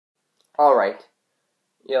Alright,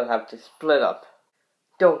 you'll have to split up.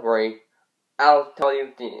 Don't worry, I'll tell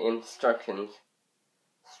you the instructions.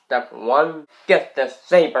 Step 1, get the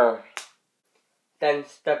saber. Then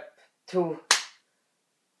step 2,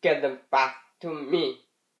 get them back to me.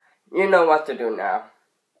 You know what to do now.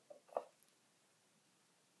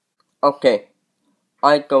 Okay,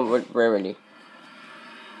 I go with Rarity.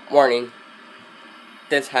 Warning,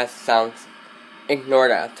 this has sounds. Ignore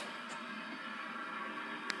that.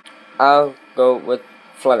 I'll go with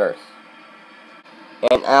Flutters.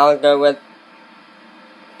 And I'll go with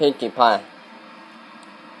Pinkie Pie.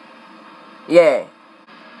 Yeah!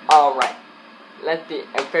 Alright, let the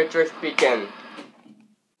adventures begin.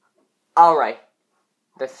 Alright,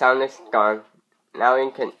 the sound is gone. Now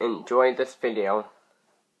you can enjoy this video.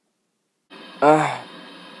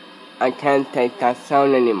 I can't take that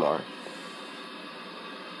sound anymore.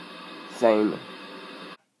 Same.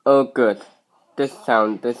 Oh good, this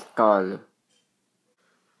sound is gone.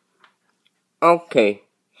 Okay,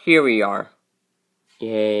 here we are.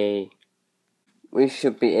 Yay. We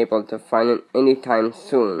should be able to find it anytime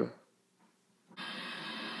soon.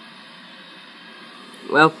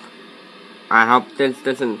 Well, I hope this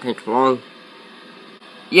doesn't take long.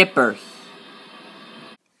 Yippers!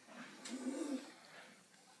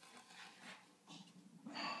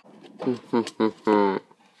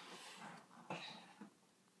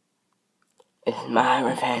 It's my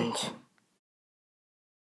revenge.